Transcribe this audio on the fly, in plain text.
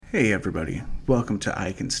Hey everybody, welcome to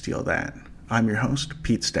I Can Steal That. I'm your host,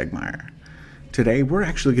 Pete Stegmeyer. Today we're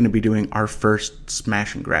actually going to be doing our first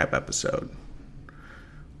Smash and Grab episode.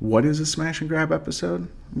 What is a Smash and Grab episode?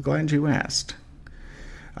 I'm glad you asked.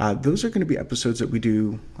 Those are going to be episodes that we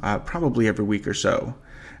do probably every week or so.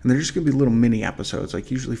 And they're just going to be little mini episodes,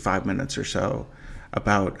 like usually 5 minutes or so,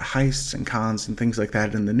 about heists and cons and things like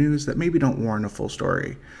that in the news that maybe don't warrant a full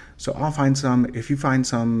story. So I'll find some. If you find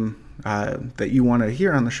some that you want to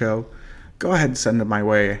hear on the show, go ahead and send them my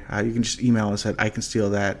way. You can just email us at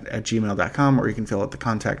icanstealthat@gmail.com, or you can fill out the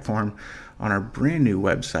contact form on our brand new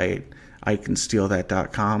website,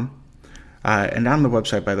 icanstealthat.com. And on the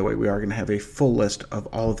website, by the way, we are going to have a full list of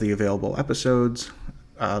all of the available episodes,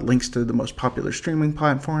 links to the most popular streaming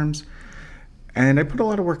platforms, and I put a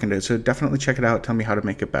lot of work into it, so definitely check it out. Tell me how to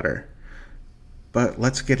make it better. But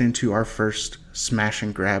let's get into our first Smash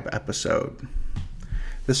and Grab episode.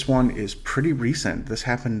 This one is pretty recent. This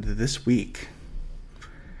happened this week.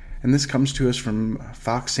 And this comes to us from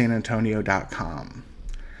FoxSanAntonio.com.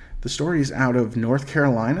 The story is out of North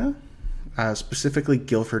Carolina, specifically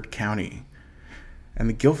Guilford County. And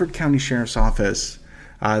the Guilford County Sheriff's Office,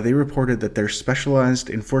 they reported that their specialized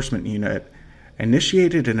enforcement unit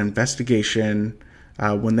initiated an investigation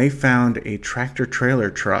when they found a tractor-trailer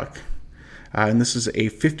truck. And this is a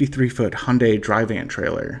 53-foot Hyundai dry-van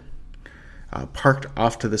trailer parked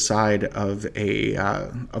off to the side of a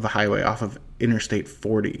highway off of Interstate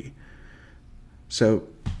 40. So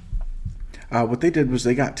what they did was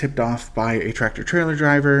they got tipped off by a tractor-trailer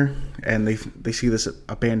driver, and they see this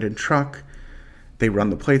abandoned truck. They run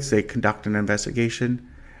the plates, they conduct an investigation,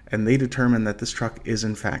 and they determine that this truck is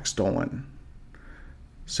in fact stolen.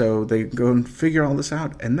 So they go and figure all this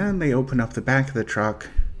out, and then they open up the back of the truck,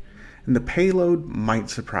 and the payload might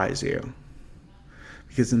surprise you.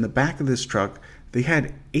 Because in the back of this truck, they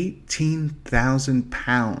had 18,000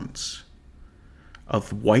 pounds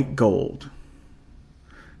of white gold.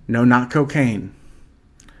 No, not cocaine.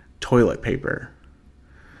 Toilet paper.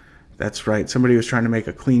 That's right, somebody was trying to make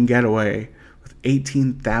a clean getaway with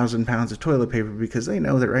 18,000 pounds of toilet paper because they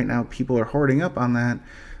know that right now people are hoarding up on that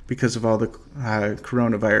because of all the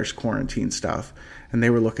coronavirus quarantine stuff, and they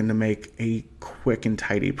were looking to make a quick and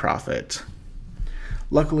tidy profit.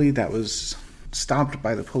 Luckily, that was stopped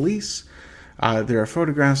by the police. There are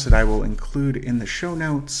photographs that I will include in the show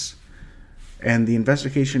notes, and the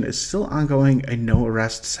investigation is still ongoing, and no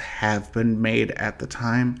arrests have been made at the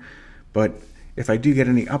time, but if I do get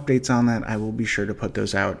any updates on that, I will be sure to put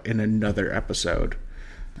those out in another episode.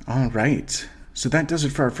 All right. So that does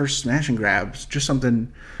it for our first Smash and Grabs. Just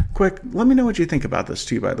something quick. Let me know what you think about this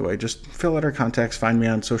too, by the way. Just fill out our contacts. Find me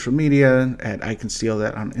on social media at I Can Steal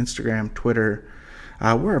That on Instagram, Twitter,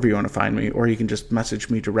 wherever you want to find me. Or you can just message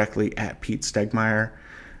me directly at Pete Stegmeyer.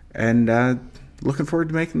 And looking forward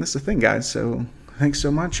to making this a thing, guys. So thanks so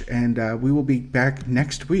much. And we will be back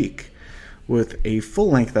next week with a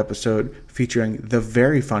full-length episode featuring the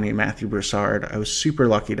very funny Matthew Broussard. I was super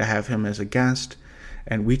lucky to have him as a guest.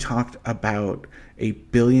 And we talked about a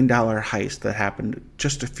 $1 billion heist that happened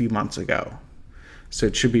just a few months ago. So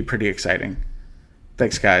it should be pretty exciting.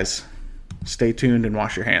 Thanks, guys. Stay tuned and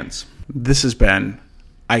wash your hands. This has been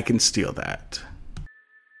I Can Steal That.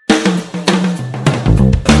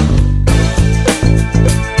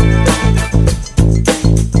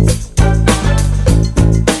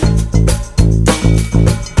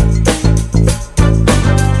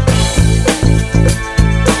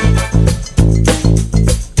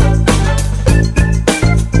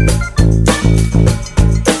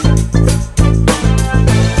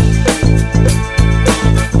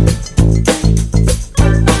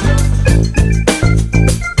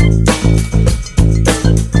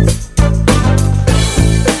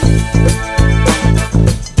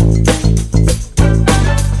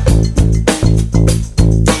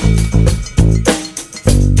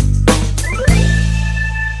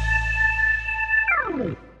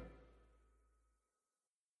 Hey.